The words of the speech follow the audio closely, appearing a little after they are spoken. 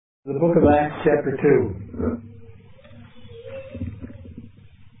The book of Acts, chapter 2.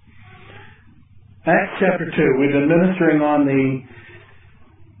 Acts chapter 2. We've been ministering on the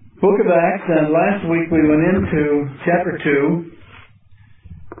book of Acts, and last week we went into chapter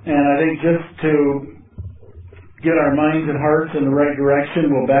 2. And I think just to get our minds and hearts in the right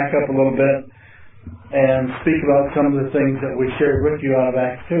direction, we'll back up a little bit and speak about some of the things that we shared with you out of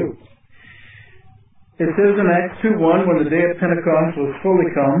Acts 2. It says in Acts 2:1, when the day of Pentecost was fully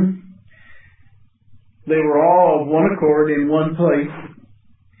come, they were all of one accord in one place,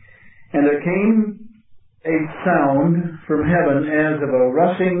 and there came a sound from heaven as of a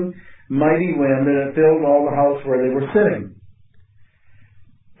rushing mighty wind, and it filled all the house where they were sitting.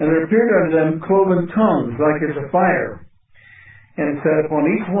 And there appeared unto them cloven tongues like as of fire, and it sat upon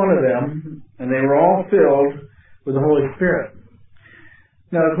each one of them, and they were all filled with the Holy Spirit.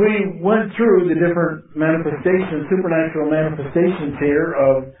 Now, as we went through the different manifestations, supernatural manifestations here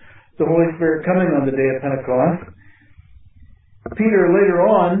of the Holy Spirit coming on the day of Pentecost, Peter later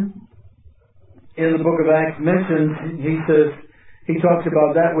on in the book of Acts mentions, he talks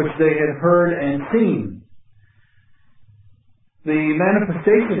about that which they had heard and seen. The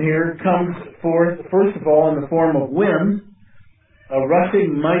manifestation here comes forth, first of all, in the form of wind, a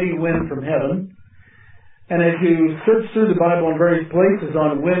rushing mighty wind from heaven. And as you search through the Bible in various places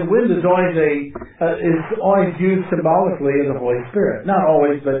on wind is always used symbolically as the Holy Spirit. Not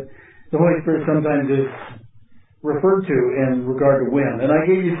always, but the Holy Spirit sometimes is referred to in regard to wind. And I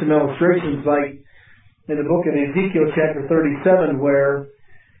gave you some illustrations, like in the book of Ezekiel, chapter 37, where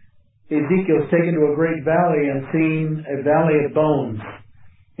Ezekiel is taken to a great valley and seen a valley of bones.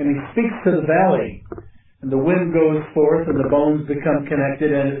 And he speaks to the valley, and the wind goes forth, and the bones become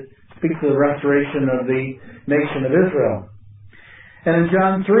connected, and it speaks to the restoration of the nation of Israel. And in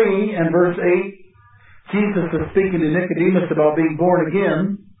John 3 and verse 8, Jesus is speaking to Nicodemus about being born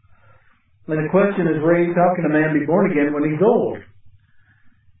again. And the question is raised, how can a man be born again when he's old?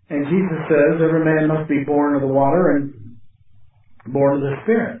 And Jesus says, every man must be born of the water and born of the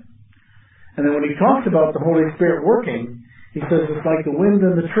Spirit. And then when he talks about the Holy Spirit working, he says it's like the wind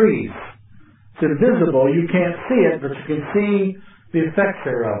in the trees. It's invisible. You can't see it, but you can see the effects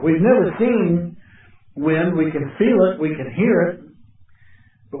thereof. We've never seen wind. We can feel it. We can hear it.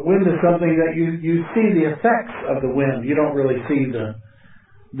 But wind is something that you see the effects of the wind. You don't really see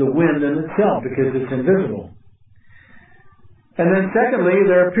the wind in itself because it's invisible. And then secondly,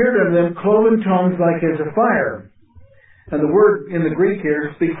 there appeared unto them cloven tongues like as of fire. And the word in the Greek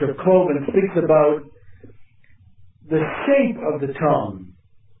here speaks of cloven, speaks about the shape of the tongue.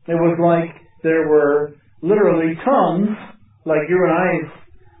 It was like there were literally tongues, like you and I's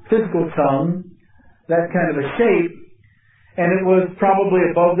physical tongue, that kind of a shape, and it was probably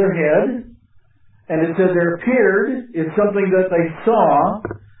above their head, and it said there appeared is something that they saw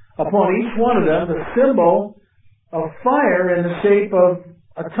upon each one of them, the symbol of fire in the shape of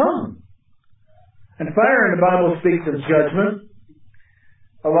a tongue. And fire in the Bible speaks of judgment.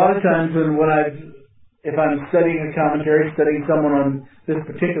 A lot of times if I'm studying a commentary, studying someone on this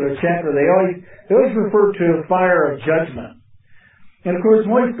particular chapter, they always refer to a fire of judgment. And of course, the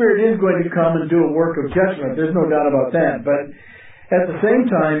Holy Spirit is going to come and do a work of judgment. There's no doubt about that. But at the same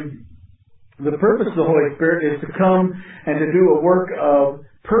time, the purpose of the Holy Spirit is to come and to do a work of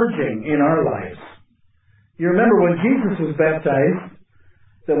purging in our lives. You remember when Jesus was baptized,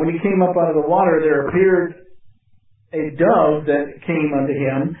 that when he came up out of the water, there appeared a dove that came unto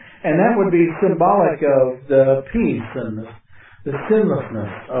him, and that would be symbolic of the peace and the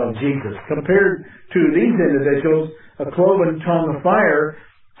sinlessness of Jesus. Compared to these individuals, a cloven tongue of fire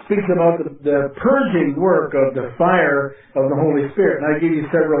speaks about the purging work of the fire of the Holy Spirit. And I give you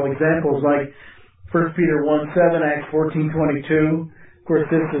several examples, like 1 Peter 1:7, Acts 14:22. Of course,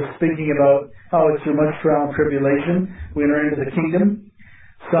 this is speaking about how it's through much trial and tribulation we enter into the kingdom.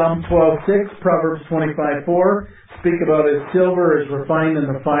 Psalm 12:6, Proverbs 25:4 speak about as silver is refined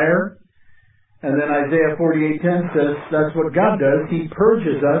in the fire. And then Isaiah 48:10 says that's what God does. He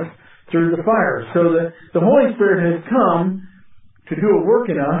purges us through the fire. So the Holy Spirit has come to do a work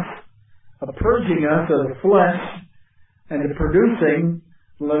in us, of purging us of the flesh and to producing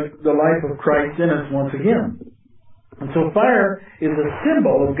the life of Christ in us once again. And so fire is a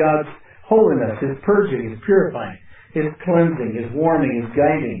symbol of God's holiness, His purging, His purifying, His cleansing, His warming, His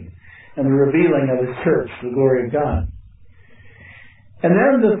guiding, and the revealing of His church, the glory of God. And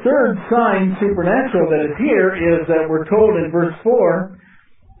then the third sign, supernatural, that is here is that we're told in verse 4,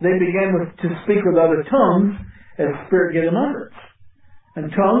 they began to speak with other tongues as the Spirit gave them utterance.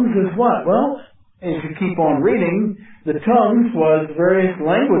 And tongues is what? Well, as you keep on reading, the tongues was various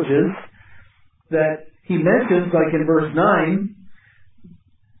languages that he mentions, like in verse 9,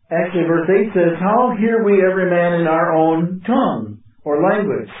 Actually, verse 8 says, how hear we every man in our own tongue or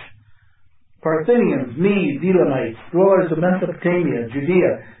language? Parthians, Medes, Elamites, dwellers of Mesopotamia,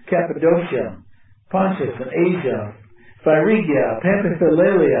 Judea, Cappadocia, Pontus and Asia, Phrygia,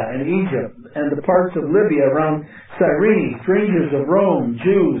 Pamphylia and Egypt, and the parts of Libya around Cyrene, strangers of Rome,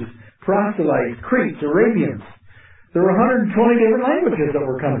 Jews, proselytes, Cretes, Arabians. There were 120 different languages that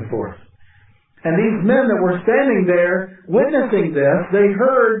were coming forth. And these men that were standing there witnessing this, they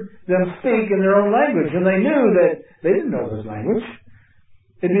heard them speak in their own language, and they knew that they didn't know this language.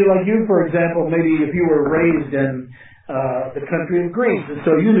 It'd be like you, for example, maybe if you were raised in the country of Greece, and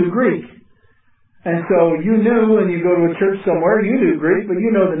so you knew Greek. And so you knew, and you go to a church somewhere, you knew Greek, but you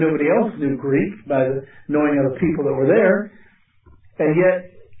know that nobody else knew Greek by the knowing of the people that were there. And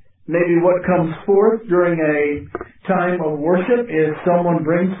yet, maybe what comes forth during a time of worship is someone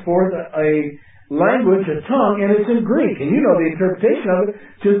brings forth a language, a tongue, and it's in Greek. And you know the interpretation of it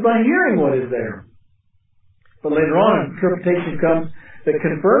just by hearing what is there. But later on, an interpretation comes that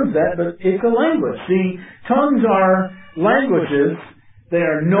confirms that, but it's a language. See, tongues are languages. They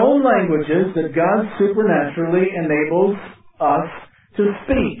are known languages that God supernaturally enables us to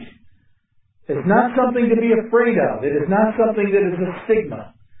speak. It's not something to be afraid of. It is not something that is a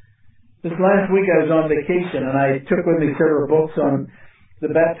stigma. This last week I was on vacation, and I took with me several books on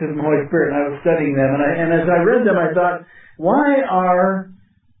the baptism of the Holy Spirit, and I was studying them. And as I read them, I thought, why are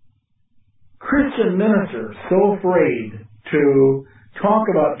Christian ministers so afraid to talk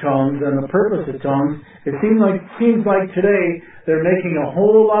about tongues and the purpose of tongues? It seems like today they're making a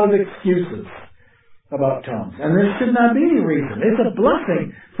whole lot of excuses about tongues. And there should not be any reason. It's a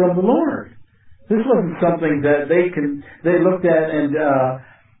blessing from the Lord. This wasn't something that they looked at and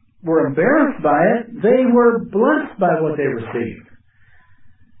were embarrassed by it. They were blessed by what they received.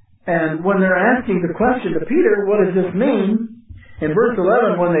 And when they're asking the question to Peter, what does this mean? In verse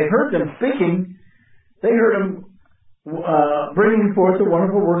 11, when they heard them speaking, they heard them bringing forth the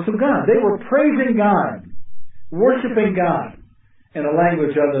wonderful works of God. They were praising God, worshiping God in a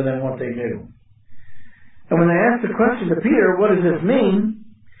language other than what they knew. And when they asked the question to Peter, what does this mean?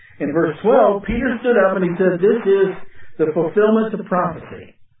 In verse 12, Peter stood up and he said, this is the fulfillment of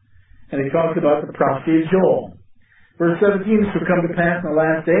prophecy. And he talked about the prophecy of Joel. Verse 17, it shall come to pass in the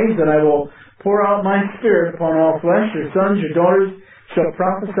last days that I will pour out my spirit upon all flesh. Your sons, your daughters shall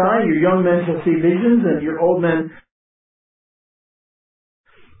prophesy, your young men shall see visions, and your old men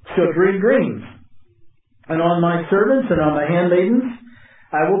shall dream dreams. And on my servants and on my handmaidens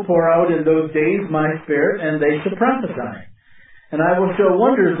I will pour out in those days my spirit, and they shall prophesy. And I will show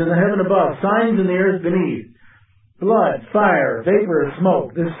wonders in the heaven above, signs in the earth beneath, blood, fire, vapor,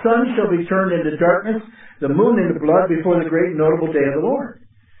 smoke. The sun shall be turned into darkness, the moon into blood before the great and notable day of the Lord.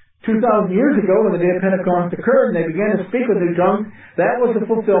 2,000 years ago, when the day of Pentecost occurred and they began to speak with new tongues, that was the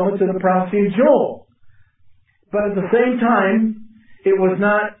fulfillment of the prophecy of Joel. But at the same time, it was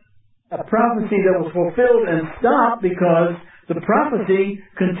not a prophecy that was fulfilled and stopped, because the prophecy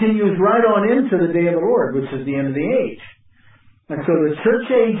continues right on into the day of the Lord, which is the end of the age. And so the church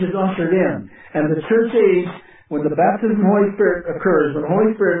age is ushered in. And the church age, when the baptism of the Holy Spirit occurs, when the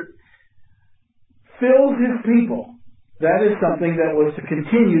Holy Spirit fills His people, that is something that was to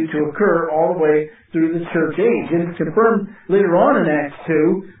continue to occur all the way through the church age. And it's confirmed later on in Acts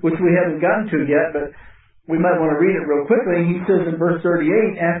 2, which we haven't gotten to yet, but we might want to read it real quickly. He says in verse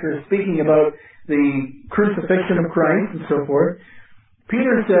 38, after speaking about the crucifixion of Christ and so forth,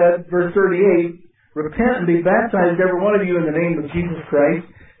 Peter said, verse 38, repent and be baptized, every one of you, in the name of Jesus Christ,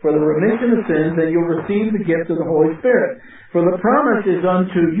 for the remission of sins, and you'll receive the gift of the Holy Spirit. For the promise is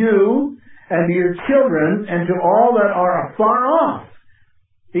unto you and to your children and to all that are afar off,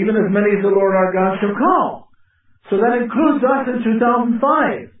 even as many as the Lord our God shall call. So that includes us in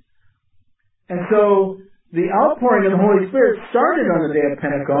 2005. And so the outpouring of the Holy Spirit started on the day of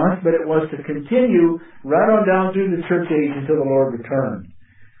Pentecost, but it was to continue right on down through the church age until the Lord returned.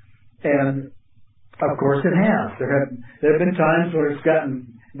 And of course it has. There have been times where it's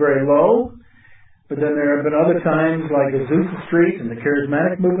gotten very low, but then there have been other times like Azusa Street and the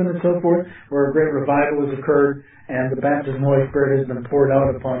charismatic movement and so forth, where a great revival has occurred and the baptism of the Holy Spirit has been poured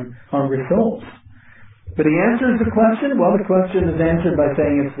out upon hungry souls. But he answers the question. Well, the question is answered by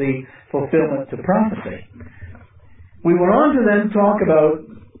saying it's the fulfillment to prophecy. We went on to then talk about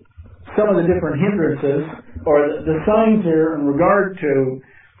some of the different hindrances or the signs here in regard to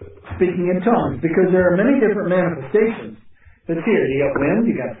speaking in tongues, because there are many different manifestations that's here. You got wind,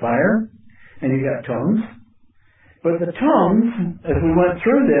 you got fire, and you got tongues. But the tongues, as we went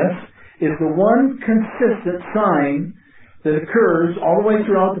through this, is the one consistent sign that occurs all the way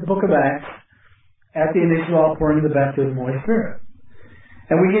throughout the book of Acts at the initial outpouring of the baptism of the Holy Spirit.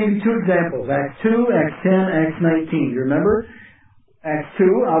 And we gave you two examples, Acts 2, Acts 10, Acts 19. You remember? Acts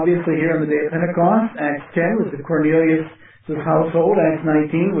 2, obviously here on the day of Pentecost. Acts 10 was the Cornelius' household. Acts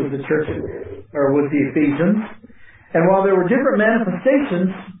 19 was the church, or was the Ephesians. And while there were different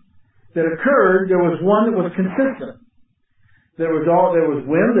manifestations that occurred, there was one that was consistent. There was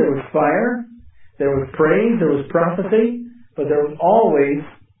wind, there was fire, there was praise, there was prophecy, but there was always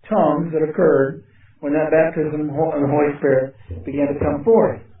tongues that occurred when that baptism of the Holy Spirit began to come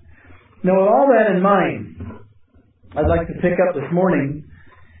forth. Now, with all that in mind, I'd like to pick up this morning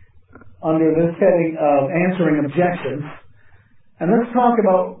under this heading of answering objections, and let's talk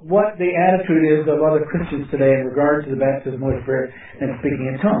about what the attitude is of other Christians today in regard to the baptism of the Holy Spirit and speaking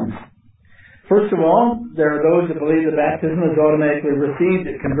in tongues. First of all, there are those that believe the baptism is automatically received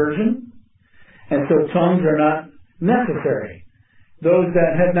at conversion, and so tongues are not necessary. Those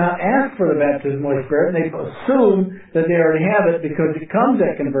that have not asked for the baptism of the Holy Spirit, and they assume that they already have it because it comes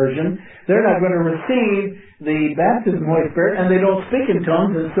at conversion, they're not going to receive the baptism of the Holy Spirit, and they don't speak in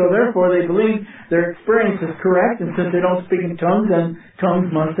tongues, and so therefore they believe their experience is correct, and since they don't speak in tongues, then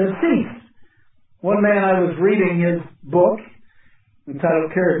tongues must have ceased. One man, I was reading his book entitled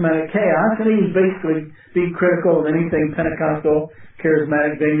Charismatic Chaos, and he was basically being critical of anything Pentecostal,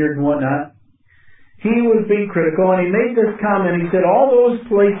 charismatic, vineyard, and whatnot. He was being critical, and he made this comment. He said, all those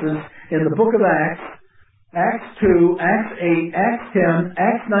places in the book of Acts, Acts 2, Acts 8, Acts 10,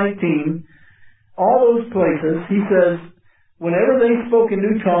 Acts 19, all those places, he says, whenever they spoke in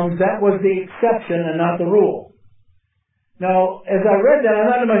new tongues, that was the exception and not the rule. Now, as I read that, I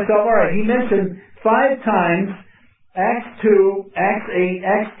thought to myself, all right, he mentioned 5 times Acts 2, Acts 8,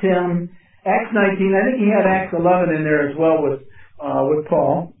 Acts 10, Acts 19. I think he had Acts 11 in there as well with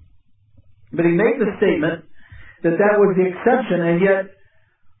Paul. But he made the statement that that was the exception, and yet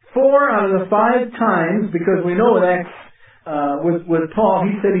 4 out of the 5 times, because we know with Acts, with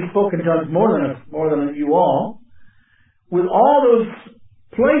Paul, he said he spoke in tongues more than you all. With all those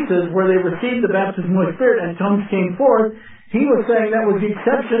places where they received the baptism of the Holy Spirit and tongues came forth, he was saying that was the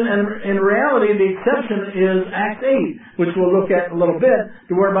exception, and in reality the exception is Acts 8, which we'll look at in a little bit,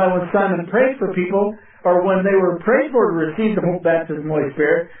 whereby when Simon prayed for people, or when they were prayed for to receive the baptism of the Holy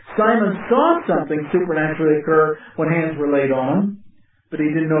Spirit, Simon saw something supernaturally occur when hands were laid on him, but he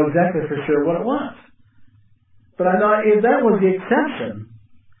didn't know exactly for sure what it was. But I thought, if that was the exception,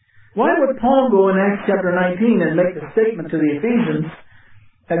 why would Paul go in Acts chapter 19 and make the statement to the Ephesians,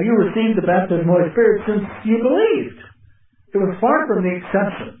 have you received the baptism of the Holy Spirit since you believed? It was far from the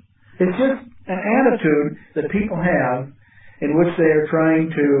exception. It's just an attitude that people have in which they are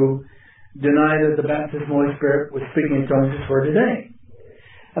trying to deny that the baptism of the Holy Spirit with speaking in tongues is for today.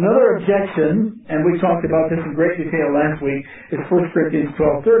 Another objection, and we talked about this in great detail last week, is 1 Corinthians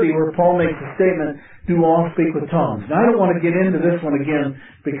 12:30, where Paul makes a statement, do all speak with tongues. Now, I don't want to get into this one again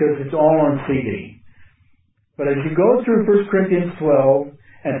because it's all on CD. But as you go through 1 Corinthians 12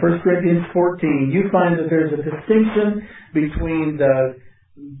 and 1 Corinthians 14, you find that there's a distinction between the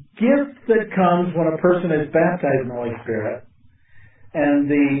gift that comes when a person is baptized in the Holy Spirit and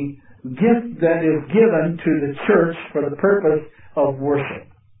the gift that is given to the church for the purpose of worship.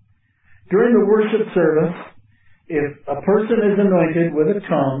 During the worship service, if a person is anointed with a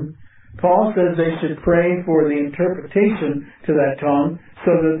tongue, Paul says they should pray for the interpretation to that tongue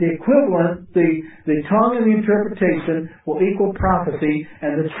so that the equivalent, the tongue and the interpretation will equal prophecy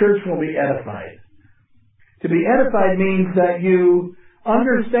and the church will be edified. To be edified means that you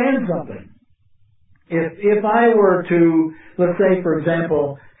understand something. If I were to, let's say, for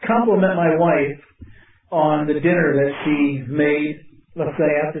example, compliment my wife on the dinner that she made, let's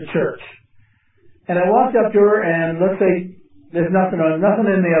say, after church. And I walked up to her and let's say there's nothing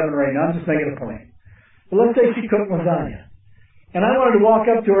in the oven right now, I'm just making a point. But let's say she cooked lasagna. And I wanted to walk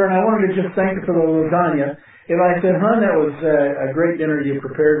up to her and I wanted to just thank her for the lasagna. If I said, hon, that was a great dinner you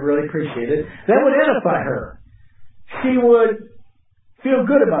prepared, really appreciate it, that would edify her. She would feel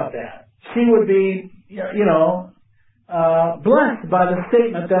good about that. She would be, blessed by the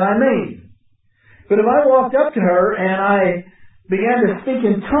statement that I made. But if I walked up to her and I began to speak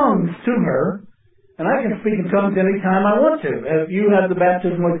in tongues to her, and I can speak in tongues any time I want to. If you have the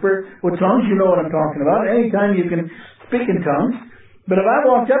baptism of the Spirit with tongues, you know what I'm talking about. Anytime you can speak in tongues. But if I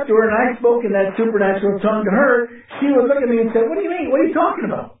walked up to her and I spoke in that supernatural tongue to her, she would look at me and say, what do you mean? What are you talking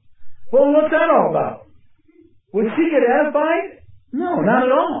about? Well, what's that all about? Would she get edified? No, not at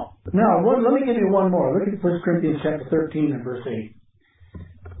all. Now, let me give you one more. Look at 1 Corinthians chapter 13 and verse 8.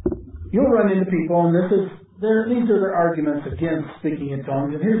 You'll run into people, and these are their arguments against speaking in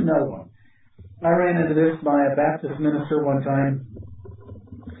tongues. And here's another one. I ran into this by a Baptist minister one time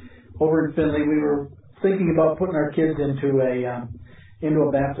over in Finley. We were thinking about putting our kids into a into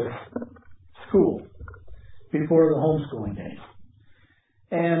a Baptist school before the homeschooling days.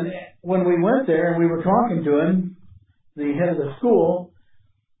 And when we went there and we were talking to him, the head of the school,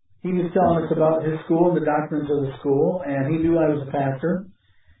 he was telling us about his school and the doctrines of the school, and he knew I was a pastor.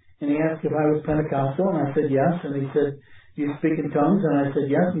 And he asked if I was Pentecostal, and I said yes. And he said, "Do you speak in tongues?" And I said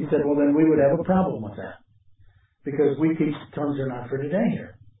yes. And he said, "Well, then we would have a problem with that, because we teach tongues are not for today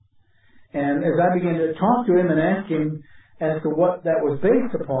here." And as I began to talk to him and ask him as to what that was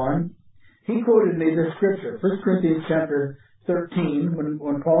based upon, he quoted me this scripture, 1 Corinthians chapter 13,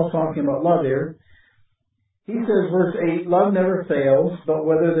 when Paul's talking about love here. He says, verse 8, "Love never fails, but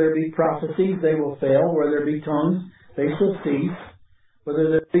whether there be prophecies, they will fail. Whether there be tongues, they shall cease.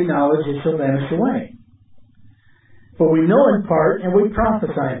 Whether there be knowledge, it shall vanish away. For we know in part, and we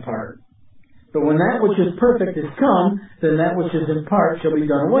prophesy in part. But when that which is perfect is come, then that which is in part shall be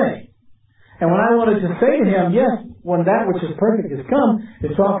done away." And when I wanted to say to him, yes, when that which is perfect is come,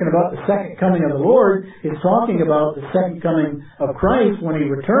 it's talking about the second coming of the Lord. It's talking about the second coming of Christ when He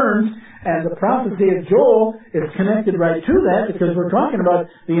returns. And the prophecy of Joel is connected right to that, because we're talking about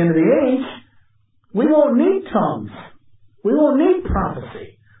the end of the age. We won't need tongues. We won't need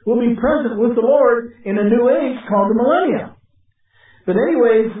prophecy. We'll be present with the Lord in a new age called the millennium. But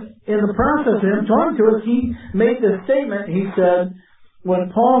anyways, in the process of him talking to us, he made this statement. He said,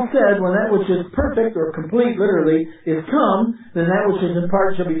 when Paul said, when that which is perfect or complete, literally, is come, then that which is in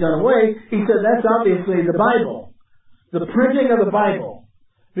part shall be done away. He said that's obviously the Bible. The printing of the Bible.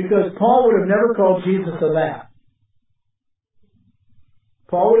 Because Paul would have never called Jesus a that.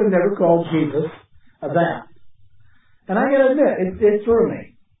 Paul would have never called Jesus a that. And I got to admit, it threw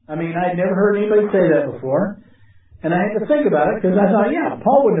me. I mean, I'd never heard anybody say that before. And I had to think about it, because I thought, yeah,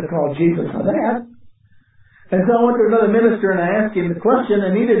 Paul wouldn't have called Jesus a that. And so I went to another minister and I asked him the question,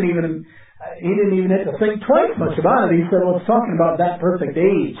 and he didn't even have to think twice much about it. He said, well, it's talking about that perfect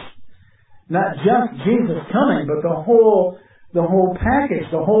age. Not just Jesus coming, but the whole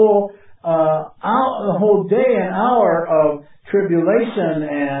package, the whole day and hour of tribulation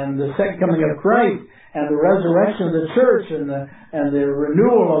and the second coming of Christ and the resurrection of the church and the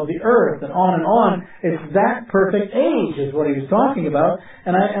renewal of the earth and on and on. It's that perfect age is what he was talking about.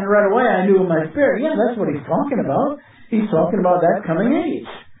 And right away I knew in my spirit, yeah, that's what he's talking about. He's talking about that coming age.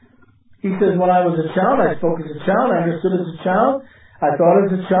 He says, when I was a child, I spoke as a child, I understood as a child, I thought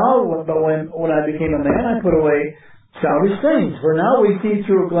as a child, but when I became a man, I put away childish things. For now we see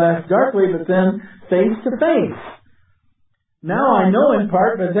through a glass darkly, but then face to face. Now I know in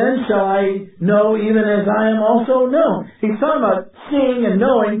part, but then shall I know even as I am also known. He's talking about seeing and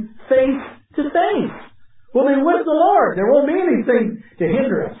knowing face to face. We'll be with the Lord. There won't be anything to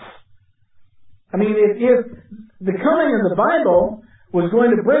hinder us. I mean, if the coming of the Bible was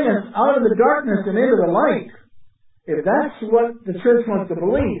going to bring us out of the darkness and into the light, if that's what the church wants to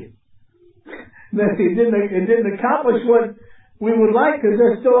believe, then it didn't accomplish what we would like, because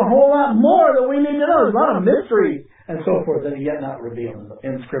there's still a whole lot more that we need to know. There's a lot of mystery and so forth that are yet not revealed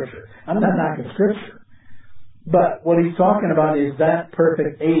in Scripture. I'm not knocking Scripture. But what he's talking about is that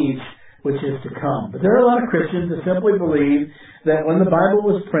perfect age which is to come. But there are a lot of Christians that simply believe that when the Bible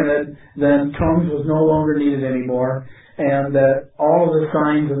was printed, then tongues was no longer needed anymore, and that all of the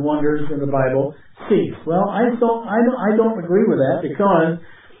signs and wonders in the Bible ceased. Well, I don't agree with that, because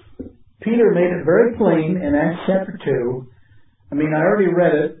Peter made it very plain in Acts chapter 2. I mean, I already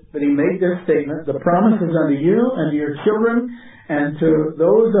read it, but he made this statement: the promise is unto you and to your children and to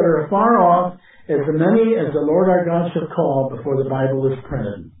those that are afar off, as many as the Lord our God shall call before the Bible is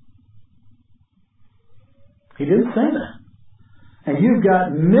printed. He didn't say that. And you've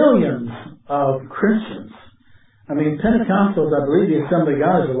got millions of Christians. I mean, Pentecostals, I believe the Assembly of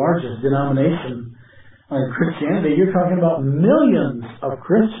God is the largest denomination in Christianity. You're talking about millions of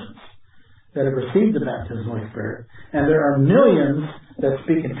Christians that have received the baptism of the Holy Spirit. And there are millions that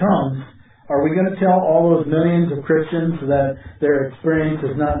speak in tongues. Are we going to tell all those millions of Christians that their experience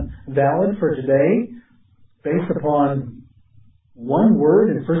is not valid for today based upon one word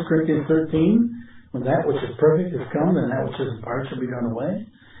in 1 Corinthians 13? When that which is perfect is come, then that which is in part shall be done away.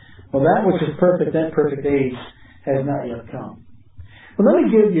 Well, that which is perfect, that perfect age, has not yet come. Well, let me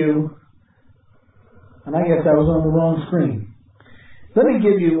give you, and I guess I was on the wrong screen. Let me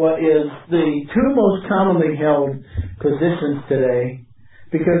give you what is the two most commonly held positions today,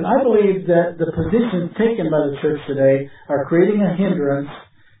 because I believe that the positions taken by the church today are creating a hindrance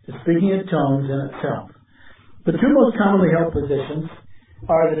to speaking in tongues in itself. The two most commonly held positions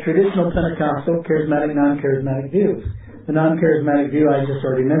are the traditional Pentecostal, charismatic, non-charismatic views. The non-charismatic view, I just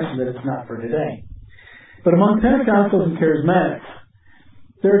already mentioned that it's not for today. But among Pentecostals and charismatics,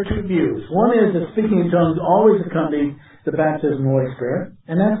 there are two views. One is that speaking in tongues always accompanies the baptism of the Holy Spirit,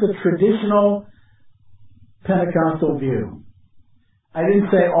 and that's the traditional Pentecostal view. I didn't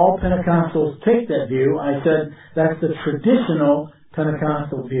say all Pentecostals take that view. I said that's the traditional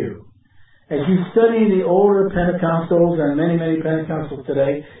Pentecostal view. As you study the older Pentecostals and many, many Pentecostals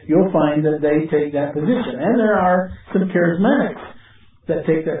today, you'll find that they take that position. And there are some charismatics that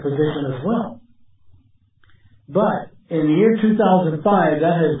take that position as well. But in the year 2005,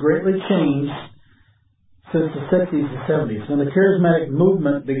 that has greatly changed since the 60s and 70s, when the charismatic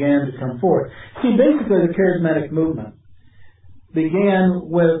movement began to come forth. See, basically the charismatic movement began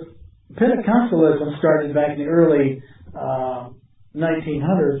with Pentecostalism, started back in the early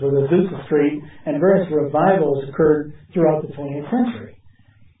 1900s with Azusa Street, and various revivals occurred throughout the 20th century.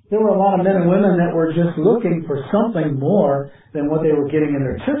 There were a lot of men and women that were just looking for something more than what they were getting in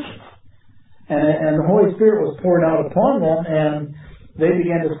their churches. And the Holy Spirit was poured out upon them, and they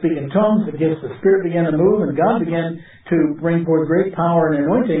began to speak in tongues. The gifts of the Spirit began to move, and God began to bring forth great power and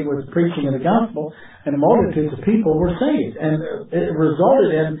anointing with the preaching of the gospel, and multitudes of people were saved. And it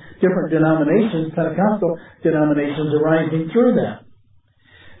resulted in different denominations, Pentecostal denominations, arising through that.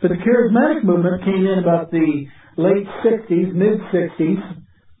 But the charismatic movement came in about the late 60s, mid-60s,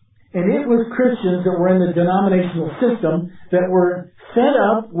 and it was Christians that were in the denominational system that were fed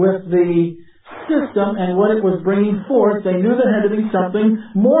up with the system and what it was bringing forth. They knew there had to be something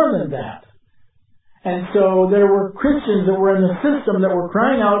more than that. And so there were Christians that were in the system that were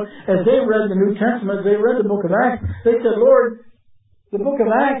crying out as they read the New Testament, as they read the book of Acts. They said, Lord, the book of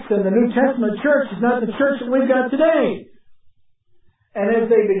Acts and the New Testament church is not the church that we've got today. And as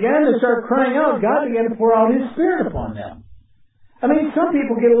they began to start crying out, God began to pour out His Spirit upon them. I mean, some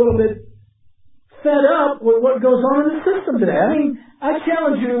people get a little bit fed up with what goes on in the system today. I mean, I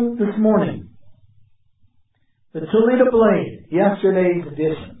challenge you this morning. The Toledo Blade, yesterday's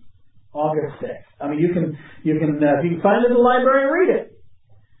edition, August 6th. I mean, you can if you can find it in the library, read it.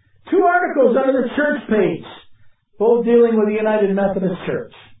 2 articles under the church page, both dealing with the United Methodist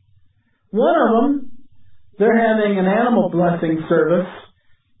Church. One of them, they're having an animal blessing service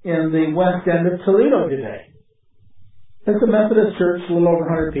in the west end of Toledo today. It's a Methodist church, a little over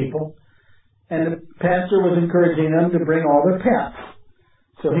 100 people, and the pastor was encouraging them to bring all their pets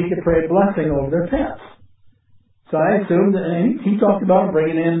so he could pray a blessing over their pets. So I assumed, and he talked about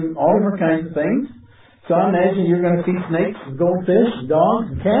bringing in all different kinds of things. So I imagine you're going to see snakes and goldfish and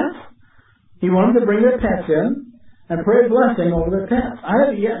dogs and cats. He wanted them to bring their pets in and pray a blessing over their pets.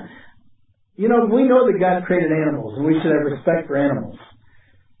 We know that God created animals, and we should have respect for animals.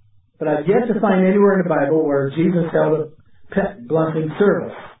 But I've yet to find anywhere in the Bible where Jesus held a pet blessing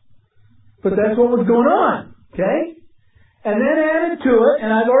service. But that's what was going on, okay? And then added to it, and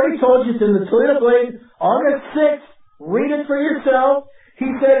I've already told you it's in the Toledo Blade, August 6th, read it for yourself. He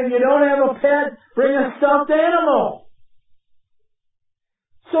said, if you don't have a pet, bring a stuffed animal.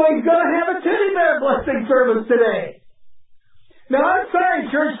 So he's going to have a teddy bear blessing service today. Now, I'm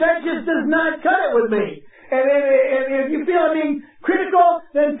sorry, church, that just does not cut it with me. And if you feel I'm being critical,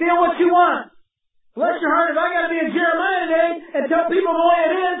 then feel what you want. Bless your heart, if I got to be a Jeremiah today and tell people the way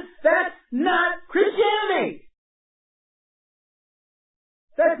it is, that's not Christianity.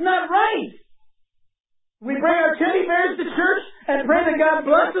 That's not right. We bring our teddy bears to church and pray that God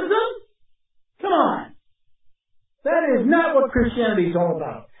blesses them? Come on. That is not what Christianity is all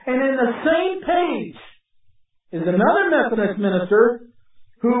about. And in the same page is another Methodist minister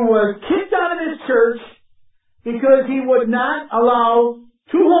who was kicked out of his church because he would not allow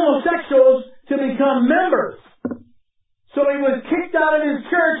 2 homosexuals to become members. So he was kicked out of his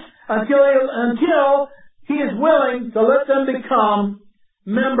church until he is willing to let them become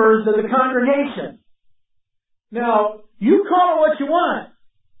members of the congregation. Now, you call it what you want,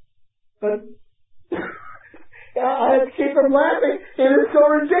 but I keep from laughing. It is so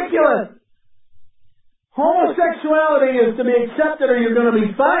ridiculous. Homosexuality is to be accepted or you're going to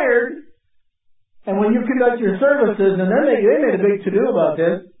be fired. And when you conduct your services, and then they made a big to-do about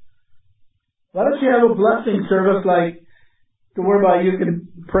this, why don't you have a blessing service like to whereby you can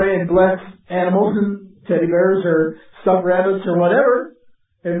pray and bless animals and teddy bears or stuffed rabbits or whatever,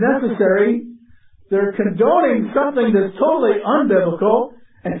 if necessary. They're condoning something that's totally unbiblical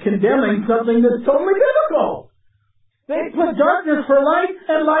and condemning something that's totally biblical. They put darkness for light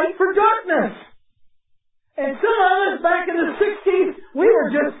and light for darkness. And some of us back in the 60s, we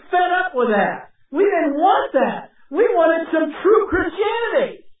were just fed up with that. We didn't want that. We wanted some true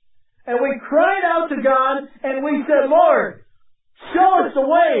Christianity. And we cried out to God and we said, Lord, show us the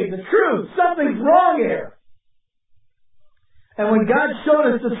way, the truth. Something's wrong here. And when God showed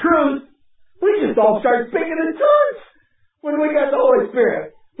us the truth, we just all started speaking in tongues. when we got the Holy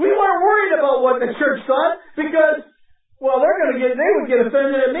Spirit. We weren't worried about what the church thought because, well, they would get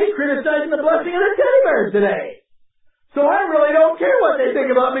offended at me criticizing the blessing of the teddy bears today. So I really don't care what they think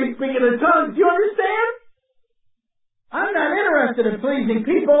about me speaking in tongues. Do you understand? I'm not interested in pleasing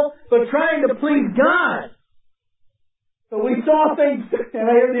people, but trying to please God. So we saw things, and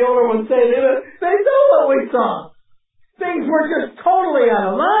I hear the older ones say, they know what we saw. Things were just totally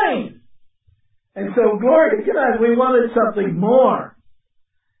out of line. And so, glory to God, we wanted something more.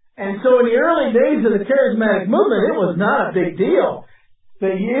 And so in the early days of the charismatic movement, it was not a big deal.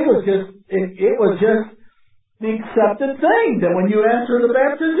 It was just the accepted thing that when you asked for the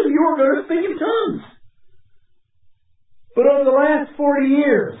baptism, you were going to speak in tongues. But over the last 40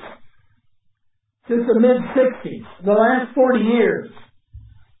 years, since the mid-60s, the last 40 years,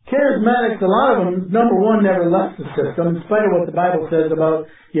 charismatics, a lot of them, number one, never left the system, in spite of what the Bible says about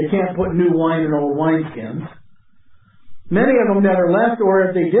you can't put new wine in old wineskins. Many of them never left, or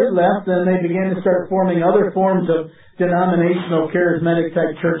if they did left, then they began to start forming other forms of denominational charismatic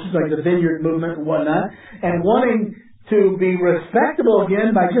type churches like the Vineyard Movement and whatnot, and wanting to be respectable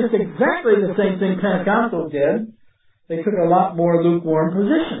again by just exactly the same thing Pentecostals did. They took a lot more lukewarm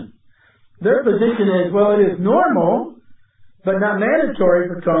position. Their position is, well, it is normal, but not mandatory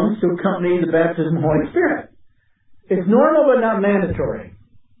for tongues to accompany the baptism of the Holy Spirit. It's normal, but not mandatory.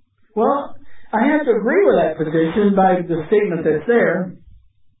 Well, I have to agree with that position by the statement that's there,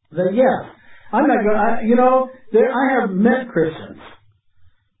 that yes, I'm not going to, I have met Christians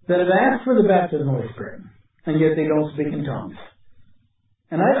that have asked for the baptism of the Holy Spirit, and yet they don't speak in tongues.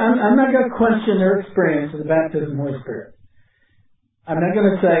 And I'm not going to question their experience of the baptism of the Holy Spirit. I'm not going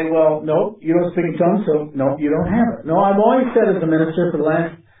to say, well, no, you don't speak in tongues, so no, you don't have it. No, I've always said as a minister for the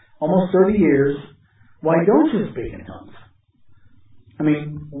last almost 30 years, why don't you speak in tongues? I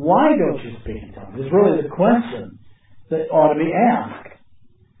mean, why don't you speak in tongues? Is really the question that ought to be asked.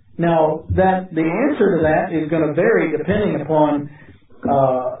 Now, the answer to that is going to vary depending upon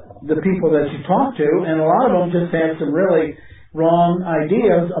the people that you talk to, and a lot of them just have some really wrong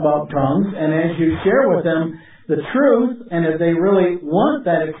ideas about tongues, and as you share with them the truth, and if they really want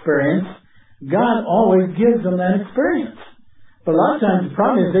that experience, God always gives them that experience. But a lot of times the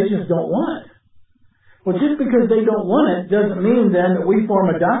problem is they just don't want it. Well, just because they don't want it doesn't mean then that we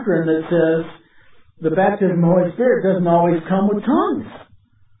form a doctrine that says the baptism of the Holy Spirit doesn't always come with tongues.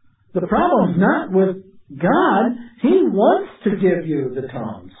 The problem's not with God. He wants to give you the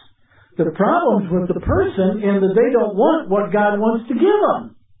tongues. The problem's with the person in that they don't want what God wants to give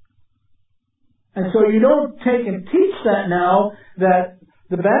them. And so you don't take and teach that now, that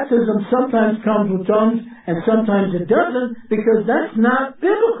the baptism sometimes comes with tongues and sometimes it doesn't, because that's not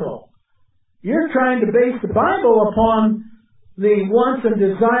biblical. You're trying to base the Bible upon the wants and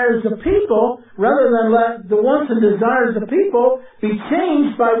desires of people rather than let the wants and desires of people be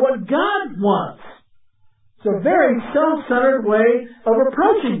changed by what God wants. It's a very self-centered way of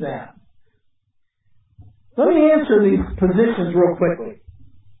approaching that. Let me answer these positions real quickly.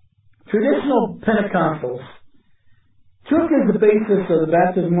 Traditional Pentecostals took as the basis of the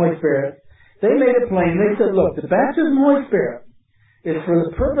baptism of the Holy Spirit, they made it plain. They said, look, the baptism of the Holy Spirit is for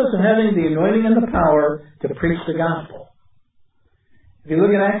the purpose of having the anointing and the power to preach the gospel. If you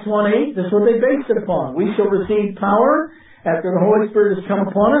look at Acts 1:8, that's what they based it upon. We shall receive power after the Holy Spirit has come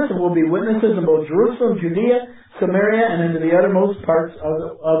upon us, and we'll be witnesses in both Jerusalem, Judea, Samaria, and into the uttermost parts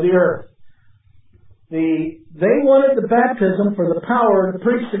of the earth. They wanted the baptism for the power to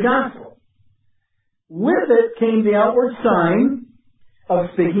preach the gospel. With it came the outward sign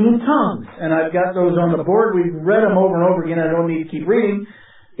of speaking in tongues. And I've got those on the board. We've read them over and over again. I don't need to keep reading.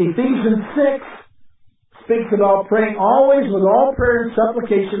 Ephesians 6 speaks about praying always with all prayer and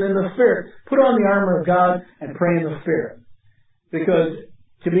supplication in the Spirit. Put on the armor of God and pray in the Spirit. Because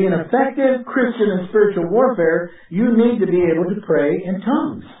to be an effective Christian in spiritual warfare, you need to be able to pray in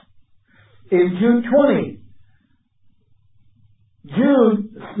tongues. In Jude 20,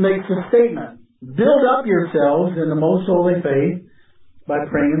 Jude makes a statement. Build up yourselves in the most holy faith by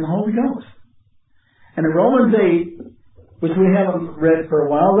praying in the Holy Ghost. And in Romans 8, which we haven't read for a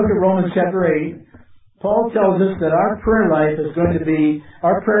while, look at Romans chapter 8. Paul tells us that our prayer life is going to be,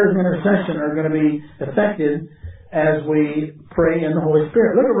 our prayers of intercession are going to be affected as we pray in the Holy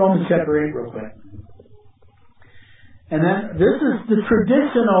Spirit. Look at Romans chapter 8 real quick. And this is the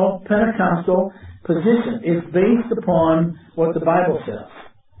traditional Pentecostal position. It's based upon what the Bible says.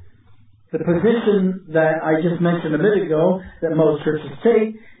 The position that I just mentioned a minute ago that most churches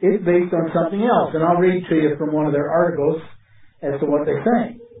take is based on something else. And I'll read to you from one of their articles as to what they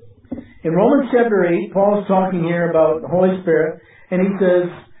say. In Romans chapter 8, Paul is talking here about the Holy Spirit, and he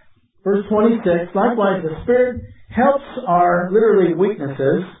says, verse 26, likewise the Spirit helps our literally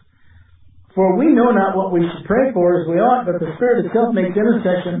weaknesses. For we know not what we should pray for as we ought, but the Spirit itself makes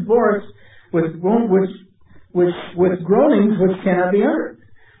intercession for us with groanings which cannot be uttered.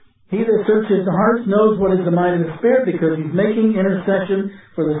 He that searches the hearts knows what is the mind of the Spirit, because He's making intercession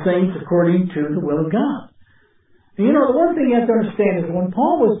for the saints according to the will of God. And the one thing you have to understand is when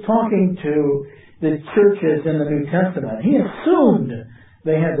Paul was talking to the churches in the New Testament, he assumed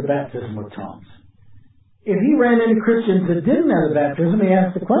they had the baptism of tongues. If he ran into Christians that didn't have the baptism, he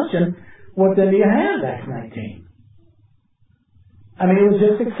asked the question, what then do you have, Acts 19? I mean, it was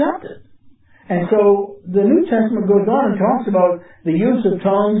just accepted. And so the New Testament goes on and talks about the use of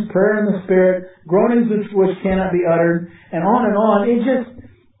tongues, prayer in the Spirit, groanings which cannot be uttered, and on and on.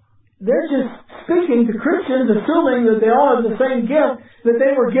 They're just speaking to Christians, assuming that they all have the same gift that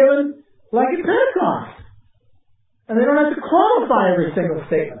they were given like at Pentecost. And they don't have to qualify every single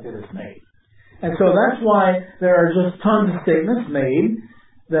statement that is made. And so that's why there are just tons of statements made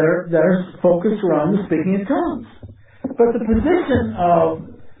that are focused around the speaking in tongues. But the position of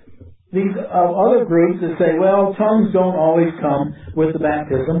these other groups that say, well, tongues don't always come with the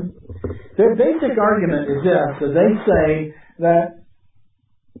baptism, their basic argument is this, that they say that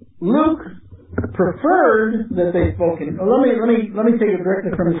Luke preferred that they spoke in. Let me take it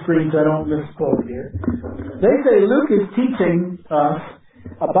directly from the screen so I don't misquote here. They say Luke is teaching us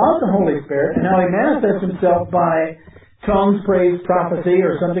about the Holy Spirit and how He manifests Himself by tongues, praise, prophecy,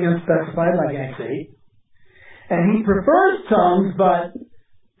 or something unspecified like Acts 8. And he prefers tongues, but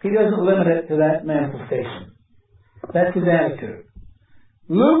he doesn't limit it to that manifestation. That's his attitude.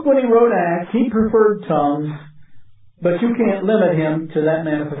 Luke, when he wrote Acts, he preferred tongues, but you can't limit him to that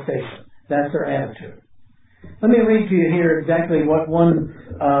manifestation. That's their attitude. Let me read to you here exactly what one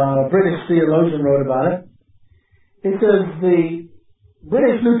British theologian wrote about it. It says, the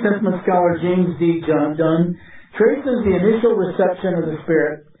British New Testament scholar James D. Dunn traces the initial reception of the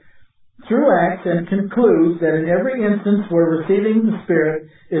Spirit through Acts and concludes that in every instance where receiving the Spirit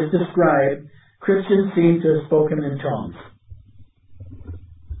is described, Christians seem to have spoken in tongues.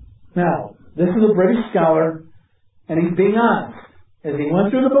 Now, this is a British scholar, and he's being honest. As he went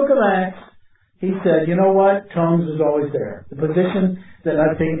through the book of Acts, he said, you know what? Tongues is always there. The position that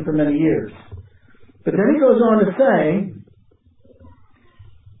I've taken for many years. But then he goes on to say,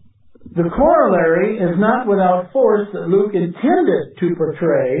 the corollary is not without force that Luke intended to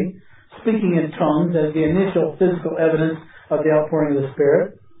portray speaking in tongues as the initial physical evidence of the outpouring of the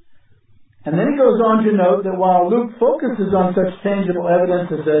Spirit. And then he goes on to note that while Luke focuses on such tangible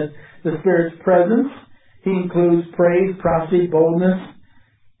evidence as the Spirit's presence, he includes praise, prophecy, boldness,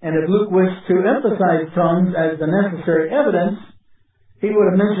 and if Luke wished to emphasize tongues as the necessary evidence, he would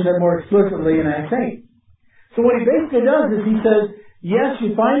have mentioned it more explicitly in Acts 8. So what he basically does is he says, yes,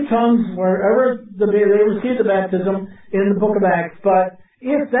 you find tongues wherever they receive the baptism in the book of Acts, but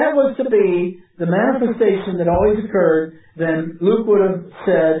if that was to be the manifestation that always occurred, then Luke would have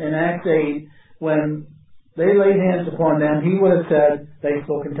said in Acts 8, when they laid hands upon them, he would have said they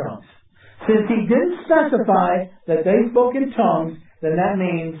spoke in tongues. Since he didn't specify that they spoke in tongues, then that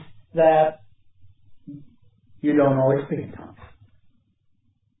means that you don't always speak in tongues.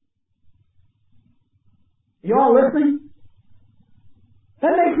 You all listening?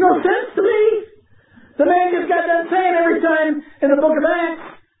 That makes no sense to me. The man just got done saying every time in the book of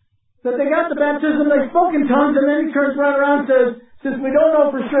Acts that they got the baptism, they spoke in tongues, and then he turns right around and says, since we don't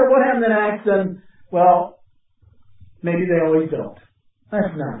know for sure what happened in Acts, then, well, maybe they always don't.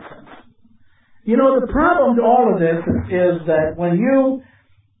 That's nonsense. You know, the problem to all of this is that when you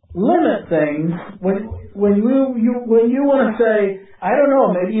limit things, when you want to say, I don't know,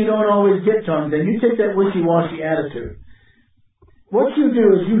 maybe you don't always get tongues, and you take that wishy-washy attitude. What you do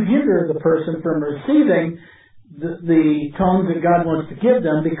is you hinder the person from receiving the tongues that God wants to give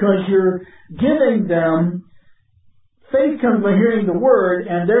them, because you're giving them faith comes by hearing the Word,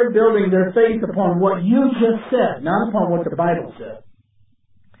 and they're building their faith upon what you just said, not upon what the Bible said.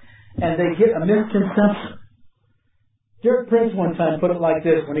 And they get a misconception. Derek Prince one time put it like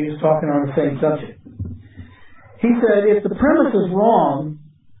this when he was talking on the same subject. He said, if the premise is wrong,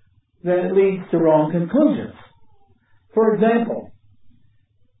 then it leads to wrong conclusions. For example,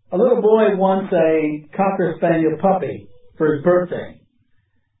 a little boy wants a Cocker Spaniel puppy for his birthday.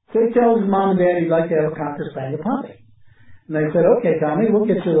 So he tells his mom and dad he'd like to have a Cocker Spaniel puppy. And they said, okay, Tommy, we'll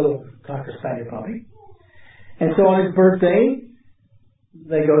get you a little Cocker Spaniel puppy. And so on his birthday,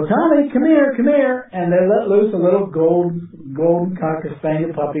 they go, Tommy, come here, and they let loose a little golden Cocker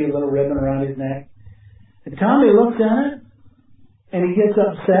Spaniel puppy, a little ribbon around his neck. And Tommy looks at it, and he gets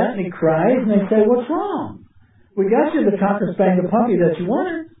upset, and he cries, and they say, what's wrong? We got you the Cocker Spaniel puppy that you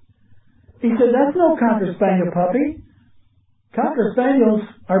wanted. He said, that's no Cocker Spaniel puppy. Cocker Spaniels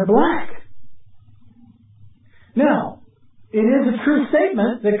are black. Now, it is a true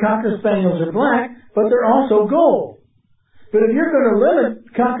statement that Cocker Spaniels are black, but they're also gold. But if you're going to limit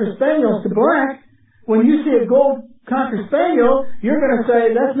Cocker Spaniels to black, when you see a gold Cocker Spaniel, you're going to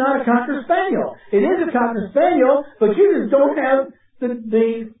say, that's not a Cocker Spaniel. It is a Cocker Spaniel, but you just don't have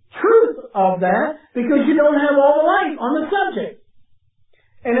the truth of that because you don't have all the light on the subject.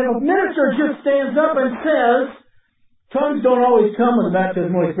 And if a minister just stands up and says, tongues don't always come with the baptism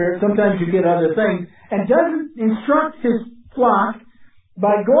of the Holy Spirit, sometimes you get other things, and doesn't instruct his flock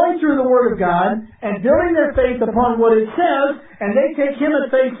by going through the Word of God and building their faith upon what it says, and they take him at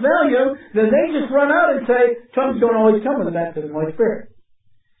face value, then they just run out and say, tongues don't always come with the baptism of the Holy Spirit.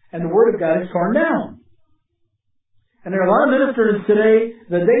 And the Word of God is torn down. And there are a lot of ministers today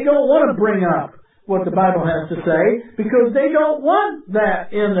that they don't want to bring up what the Bible has to say because they don't want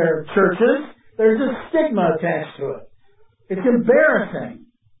that in their churches. There's a stigma attached to it. It's embarrassing.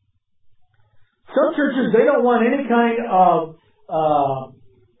 Some churches, they don't want any kind of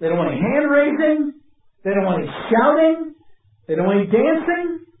they don't want any hand raising. They don't want any shouting. They don't want any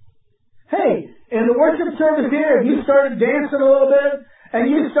dancing. Hey, in the worship service here, if you started dancing a little bit, and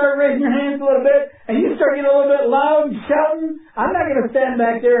you start raising your hands a little bit, and you start getting a little bit loud and shouting, I'm not going to stand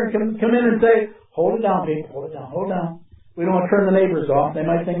back there and come in and say, hold it down, people, hold it down, hold it down. We don't want to turn the neighbors off. They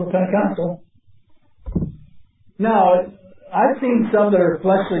might think we're Pentecostal. Now, I've seen some that are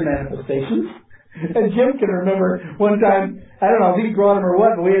fleshly manifestations. And Jim can remember one time, I don't know if he brought them or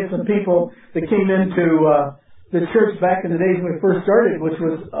what, but we had some people that came into the church back in the days when we first started, which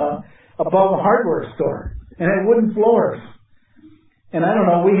was above a hardware store, and had wooden floors. And I don't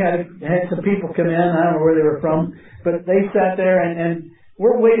know, we had some people come in, I don't know where they were from, but they sat there and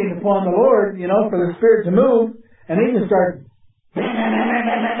we're waiting upon the Lord, for the Spirit to move, and they just started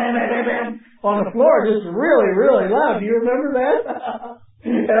on the floor, just really, really loud. Do you remember that?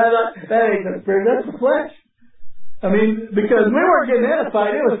 And I thought, that ain't the Spirit, that's the flesh. I mean, because we weren't getting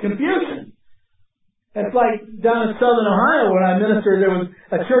edified, it was confusion. It's like down in southern Ohio when I ministered, there was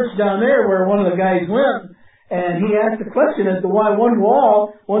a church down there where one of the guys went, and he asked the question as to why one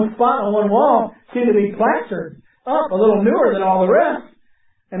spot on one wall seemed to be plastered up a little newer than all the rest.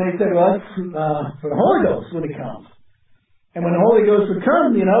 And they said, well, that's for the Holy Ghost when He comes. And when the Holy Ghost would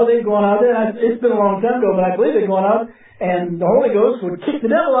come, they'd go on out there. It's been a long time ago, but I believe they'd go on out, and the Holy Ghost would kick the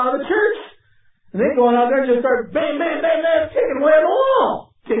devil out of the church. And they'd go on out there and just start bam, bam, bam, bam, kicking away at the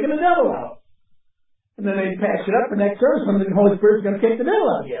wall, kicking the devil out. And then they'd patch it up for next service when the Holy Spirit's going to kick the devil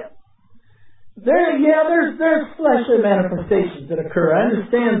out again. There's fleshly manifestations that occur. I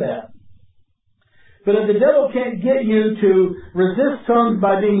understand that. But if the devil can't get you to resist tongues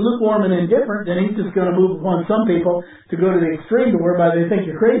by being lukewarm and indifferent, then he's just going to move upon some people to go to the extreme to whereby they think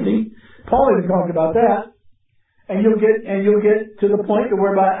you're crazy. Paul even talked about that. And you'll get to the point to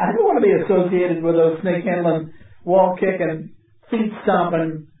whereby I don't want to be associated with those snake handling, wall kicking, feet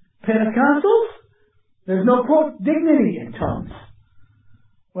stomping Pentecostals. There's no quote dignity in tongues.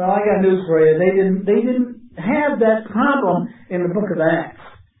 Well, I got news for you. They didn't have that problem in the book of Acts.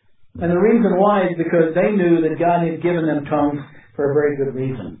 And the reason why is because they knew that God had given them tongues for a very good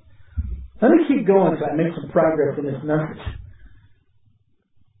reason. Let me keep going so I make some progress in this message.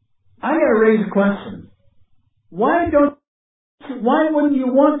 I got to raise a question. Why wouldn't you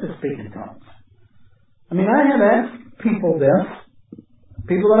want to speak in tongues? I mean, I have asked people this,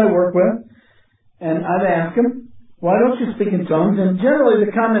 people that I work with, and I've asked them, why don't you speak in tongues? And generally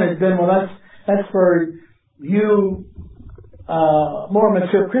the comment has been, well, that's for you more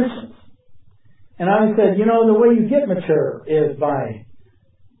mature Christians. And I said, the way you get mature is by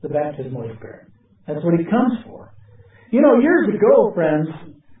the baptism of the Holy Spirit. That's what He comes for. Years ago, friends,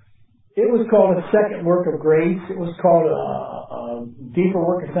 it was called a second work of grace. It was called a deeper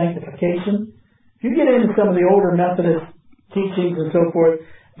work of sanctification. If you get into some of the older Methodist teachings and so forth,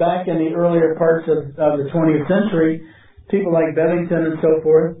 back in the earlier parts of the 20th century, people like Bevington and so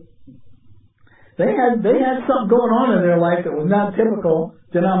forth, they had something going on in their life that was not typical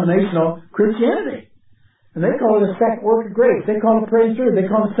denominational Christianity. And they called it a second work of grace. They called it praise through. They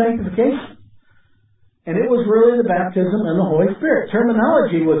called it sanctification. And it was really the baptism in the Holy Spirit.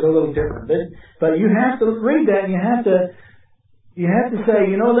 Terminology was a little different. But you have to read that and you have to say,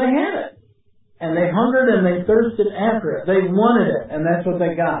 they had it. And they hungered and they thirsted after it. They wanted it. And that's what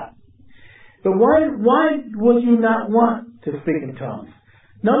they got. But why would you not want to speak in tongues?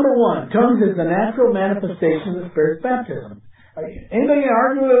 Number one, tongues is the natural manifestation of the Spirit's baptism. Anybody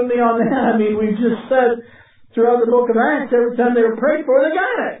argue with me on that? I mean, we just said throughout the book of Acts, every time they were prayed for, they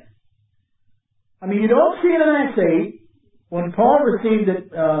got it. I mean, you don't see it in Acts 8, When Paul received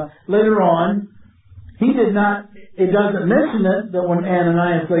it later on, he did not, it doesn't mention it, that when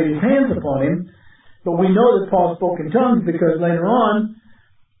Ananias laid his hands upon him, but we know that Paul spoke in tongues because later on,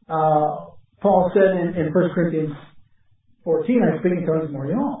 Paul said in 1 Corinthians 14, I speak in tongues more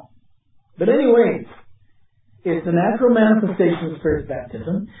than you all. But anyways, it's the natural manifestation of Spirit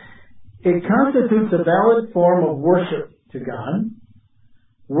baptism. It constitutes a valid form of worship to God.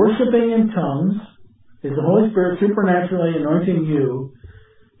 Worshipping in tongues is the Holy Spirit supernaturally anointing you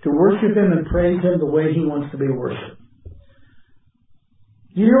to worship Him and praise Him the way He wants to be worshipped.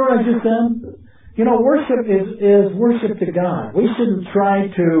 You hear what I just said? You know, worship is worship to God. We shouldn't try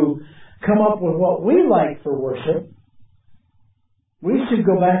to come up with what we like for worship. We should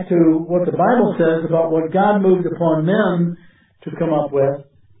go back to what the Bible says about what God moved upon men to come up with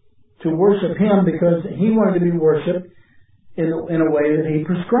to worship Him, because He wanted to be worshipped in a way that He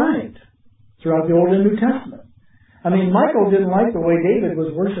prescribed throughout the Old and New Testament. I mean, Michael didn't like the way David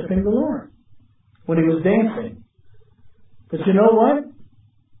was worshiping the Lord when he was dancing. But you know what?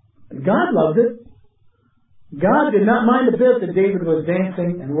 God loved it. God did not mind a bit that David was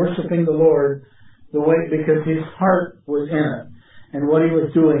dancing and worshiping the Lord the way, because his heart was in it. And what he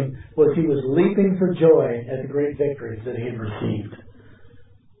was doing was he was leaping for joy at the great victories that he had received.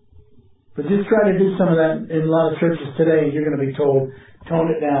 But just try to do some of that in a lot of churches today. You're going to be told,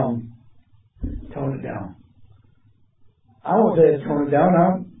 tone it down. Tone it down. I won't say to tone it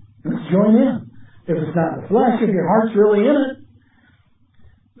down. Let's join in. If it's not in the flesh, if your heart's really in it.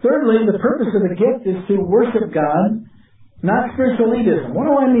 Thirdly, the purpose of the gift is to worship God, not spiritual elitism. What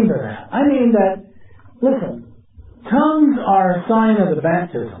do I mean by that? I mean that, listen, tongues are a sign of the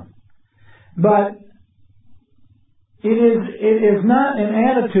baptism. But it is not an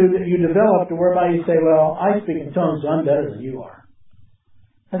attitude that you develop to whereby you say, well, I speak in tongues, so I'm better than you are.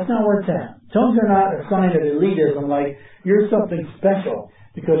 That's not where it's at. Tongues are not a sign of elitism, like you're something special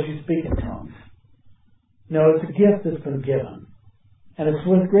because you speak in tongues. No, it's a gift that's been given. And it's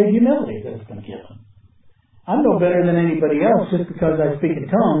with great humility that it's been given. I'm no better than anybody else just because I speak in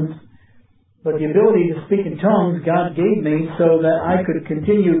tongues. But the ability to speak in tongues God gave me so that I could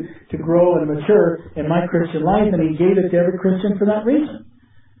continue to grow and mature in my Christian life, and He gave it to every Christian for that reason.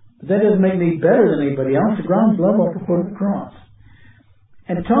 But that doesn't make me better than anybody else. The ground's level at the foot of the cross.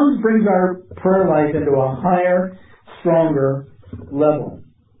 And tongues brings our prayer life into a higher, stronger level.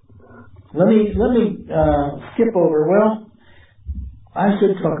 Let me skip over. Well, I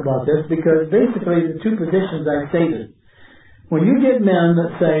should talk about this because basically the two positions I stated. When you get men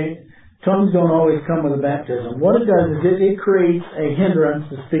that say, tongues don't always come with a baptism, what it does is it creates a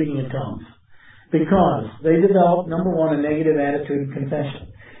hindrance to speaking in tongues. Because they develop, number one, a negative attitude and confession.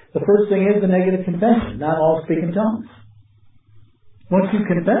 The first thing is the negative confession. Not all speak in tongues. Once you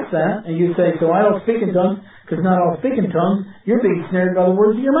confess that, and you say, so I don't speak in tongues, because not all speak in tongues, you're being snared by the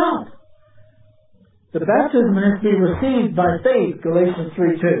words of your mouth. The baptism has to be received by faith, Galatians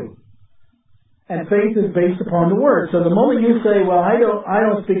 3:2. And faith is based upon the Word. So the moment you say, well, I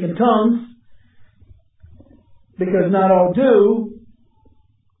don't speak in tongues, because not all do,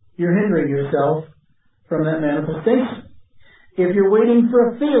 you're hindering yourself from that manifestation. If you're waiting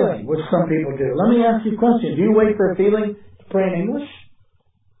for a feeling, which some people do, let me ask you a question. Do you wait for a feeling to pray in English?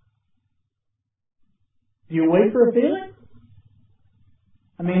 Do you wait for a feeling?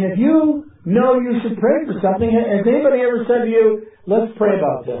 I mean, if you know you should pray for something, has anybody ever said to you, let's pray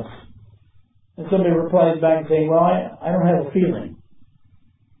about this? And somebody replies back saying, well, I don't have a feeling.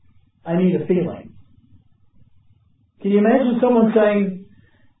 I need a feeling. Can you imagine someone saying,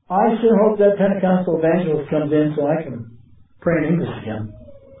 I sure hope that Pentecostal evangelist comes in so I can pray in English again?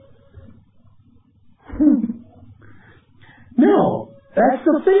 No, that's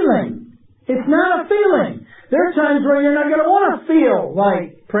the feeling. It's not a feeling. There are times where you're not going to want to feel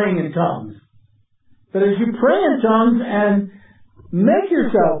like praying in tongues. But as you pray in tongues and make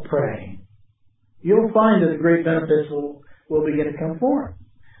yourself pray, you'll find that the great benefits will begin to come forth.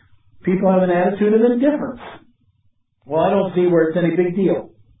 People have an attitude of indifference. Well, I don't see where it's any big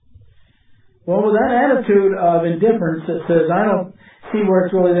deal. Well, with that attitude of indifference that says, I don't see where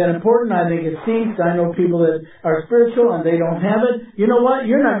it's really that important, I think it stinks, I know people that are spiritual and they don't have it, you know what?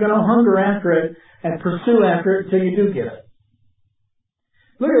 You're not going to hunger after it and pursue after it until you do get it.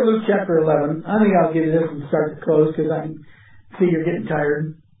 Look at Luke chapter 11. I think I'll give you this and start to close because I can see you're getting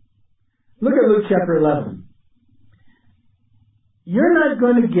tired. Look at Luke chapter 11. You're not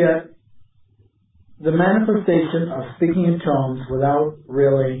going to get the manifestation of speaking in tongues without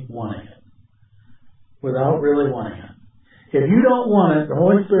really wanting it. Without really wanting it. If you don't want it, the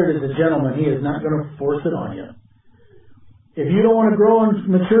Holy Spirit is a gentleman. He is not going to force it on you. If you don't want to grow and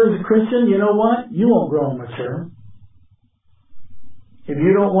mature as a Christian, you know what? You won't grow and mature. If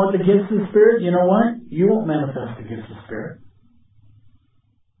you don't want the gifts of the Spirit, you know what? You won't manifest the gifts of the Spirit.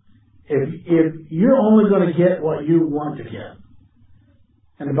 If you're only going to get what you want to get.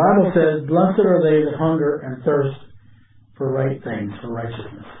 And the Bible says, blessed are they that hunger and thirst for right things, for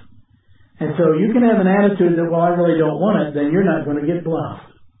righteousness. And so you can have an attitude that, well, I really don't want it, then you're not going to get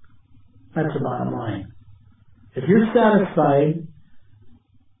blessed. That's the bottom line. If you're satisfied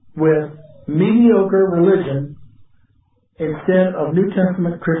with mediocre religion instead of New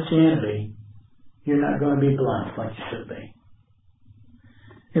Testament Christianity, you're not going to be blessed like you should be.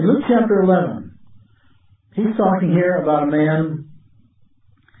 In Luke chapter 11, he's talking here about a man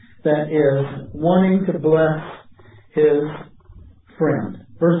that is wanting to bless his friend.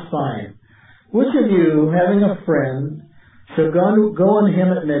 Verse 5. Which of you, having a friend, shall go unto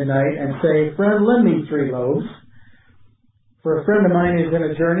him at midnight and say, Friend, lend me 3 loaves. For a friend of mine is in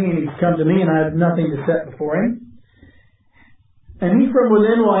a journey, and he's come to me, and I have nothing to set before him. And he from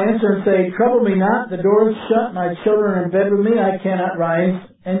within will answer and say, Trouble me not, the door is shut, my children are in bed with me, I cannot rise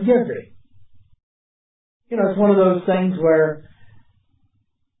and give thee. You know, it's one of those things where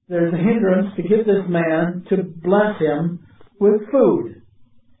there's a hindrance to get this man to bless him with food.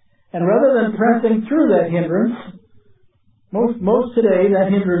 And rather than pressing through that hindrance, most today,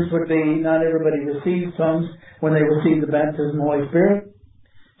 that hindrance would be not everybody receives tongues when they receive the baptism of the Holy Spirit.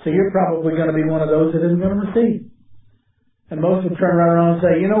 So you're probably going to be one of those that isn't going to receive. And most will turn around and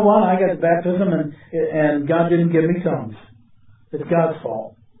say, you know what, I got the baptism and God didn't give me tongues. It's God's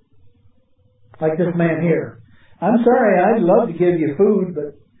fault. Like this man here. I'm sorry, I'd love to give you food,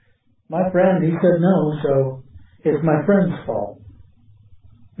 but my friend, he said no, so it's my friend's fault.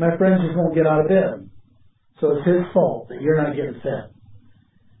 My friend just won't get out of bed. So it's his fault that you're not getting fed.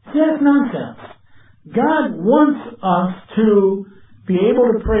 See, that's nonsense. God wants us to be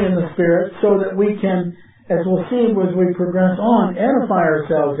able to pray in the Spirit so that we can, as we'll see as we progress on, edify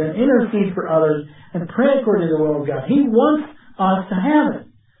ourselves and intercede for others and pray according to the will of God. He wants us to have it.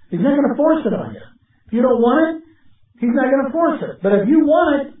 He's not going to force it on you. If you don't want it, He's not going to force it. But if you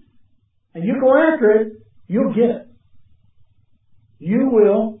want it and you go after it, you'll get it. You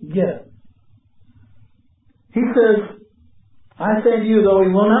will get it. He says, I say to you, though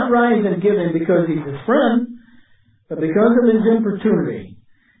he will not rise and give him because he's his friend, but because of his importunity,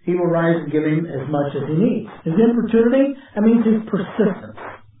 he will rise and give him as much as he needs. His importunity, that means his persistence.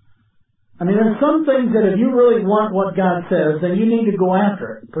 I mean, there's some things that if you really want what God says, then you need to go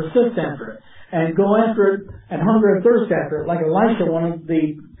after it, persist after it, and go after it and hunger and thirst after it, like Elisha, one of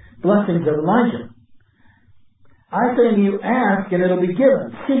the blessings of Elijah. I say to you, ask and it'll be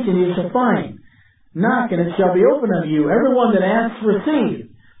given. Seek and you shall find. Knock and it shall be opened unto you. Everyone that asks,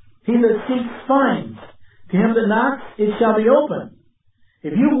 receive. He that seeks, finds. To him that knocks, it shall be opened.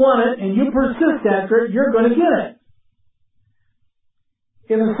 If you want it and you persist after it, you're going to get it.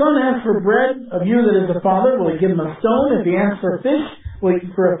 If the son asks for bread of you that is a father, will he give him a stone? If he asks for a fish, will he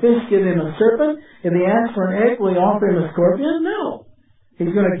for a fish give him a serpent? If he asks for an egg, will he offer him a scorpion? No.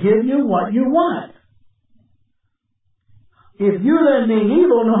 He's going to give you what you want. If you then, being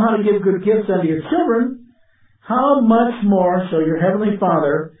evil, know how to give good gifts unto your children, how much more shall your heavenly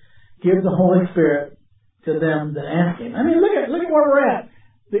Father give the Holy Spirit to them that ask him? I mean, look at where we're at.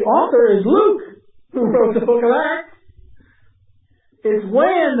 The author is Luke, who wrote the book of Acts. It's way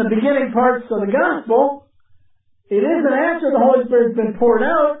in the beginning parts of the gospel. It isn't after the Holy Spirit's been poured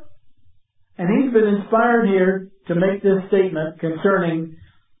out, and he's been inspired here to make this statement concerning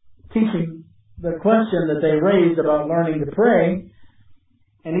teaching the question that they raised about learning to pray.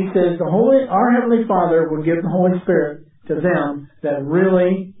 And he says, our Heavenly Father will give the Holy Spirit to them that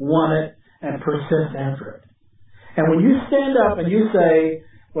really want it and persist after it. And when you stand up and you say,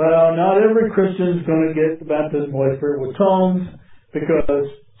 well, not every Christian is going to get the baptism of the Holy Spirit with tongues, because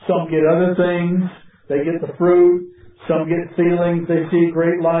some get other things, they get the fruit, some get feelings, they see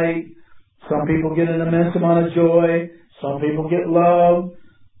great light, some people get an immense amount of joy, some people get love,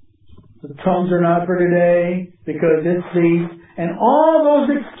 the tongues are not for today because it's ceased. And all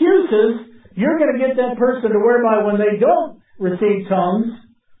those excuses, you're going to get that person to whereby when they don't receive tongues,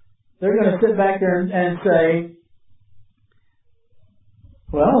 they're going to sit back there and say,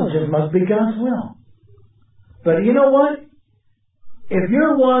 well, it just must be God's will. But you know what? If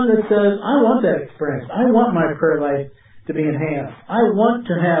you're one that says, I want that experience, I want my prayer life to be enhanced, I want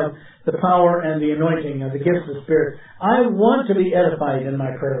to have the power and the anointing of the gifts of the Spirit, I want to be edified in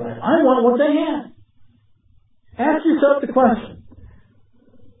my prayer life, I want what they had. Ask yourself the question.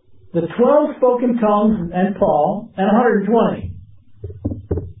 The 12 spoke in tongues and Paul, and 120.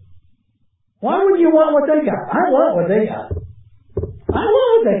 Why would you want what they got? I want what they got. I want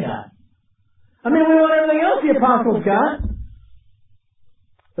what they got. I mean, we want everything else the apostles got.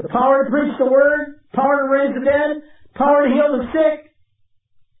 The power to preach the Word, power to raise the dead, power to heal the sick,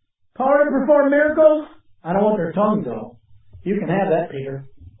 power to perform miracles. I don't want their tongues, though. You can have that, Peter.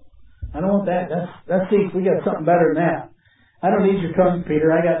 I don't want that. That's deep. We got something better than that. I don't need your tongues,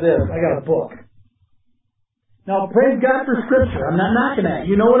 Peter. I got this. I got a book. Now, praise God for Scripture. I'm not knocking that.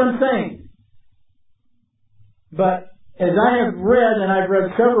 You know what I'm saying. But as I have read, and I've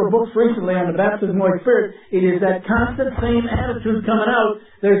read several books recently on the baptism of the Holy Spirit, it is that constant same attitude coming out.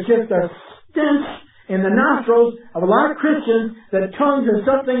 There's just a stench in the nostrils of a lot of Christians that tongues are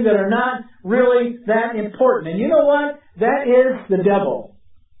something that are not really that important. And you know what? That is the devil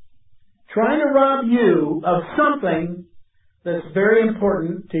trying to rob you of something that's very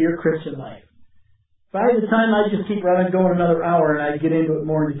important to your Christian life. By the time I just keep running, going another hour, and I get into it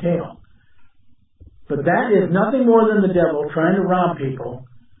more in detail. But that is nothing more than the devil trying to rob people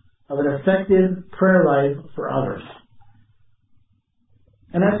of an effective prayer life for others.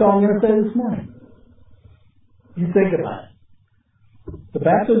 And that's all I'm going to say this morning. You think about it. The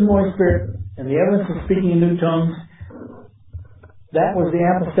baptism of the Holy Spirit and the evidence of speaking in new tongues, that was the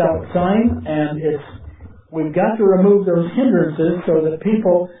apostolic sign, and we've got to remove those hindrances so that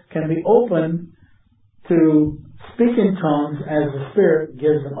people can be open to speak in tongues as the Spirit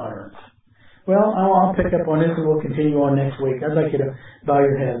gives them utterance. Well, I'll pick up on this and we'll continue on next week. I'd like you to bow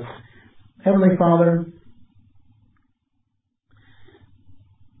your heads. Heavenly Father,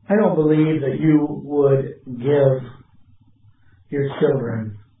 I don't believe that you would give your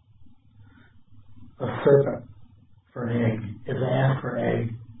children a serpent for an egg if they ask for an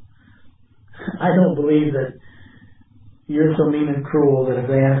egg. I don't believe that you're so mean and cruel that if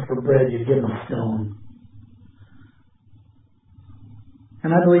they ask for bread, you'd give them a stone.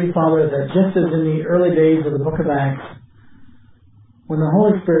 And I believe, Father, that just as in the early days of the book of Acts, when the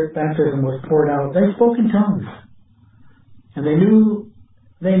Holy Spirit baptism was poured out, they spoke in tongues. And they knew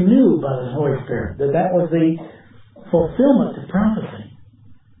by the Holy Spirit that was the fulfillment of prophecy.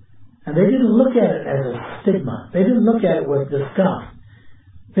 And they didn't look at it as a stigma. They didn't look at it with disgust.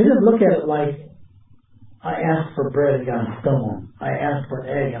 They didn't look at it like, I asked for bread and got a stone. I asked for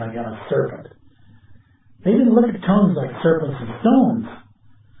an egg and I got a serpent. They didn't look at tongues like serpents and stones.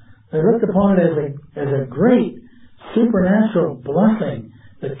 They looked upon it as a great supernatural blessing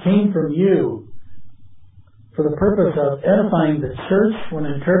that came from you for the purpose of edifying the church when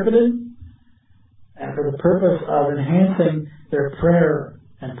interpreted and for the purpose of enhancing their prayer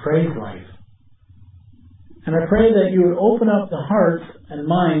and praise life. And I pray that you would open up the hearts and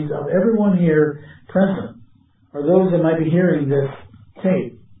minds of everyone here present, or those that might be hearing this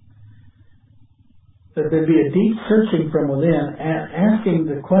tape, that there'd be a deep searching from within, asking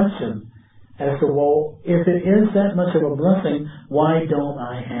the question as to, well, if it is that much of a blessing, why don't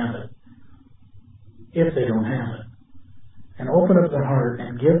I have it? If they don't have it. And open up their heart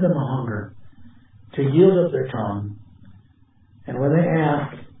and give them a hunger to yield up their tongue. And when they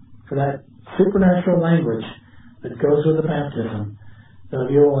ask for that supernatural language that goes with the baptism, that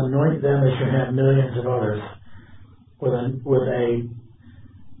you will anoint them as you have millions of others with a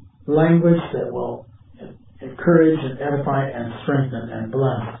language that will encourage and edify and strengthen and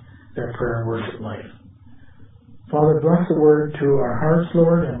bless their prayer and worship life. Father, bless the word to our hearts,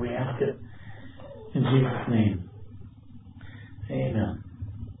 Lord, and we ask it in Jesus' name. Amen.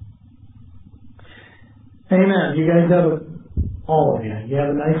 Amen. You guys all of you have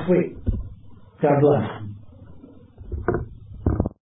a nice week. God bless.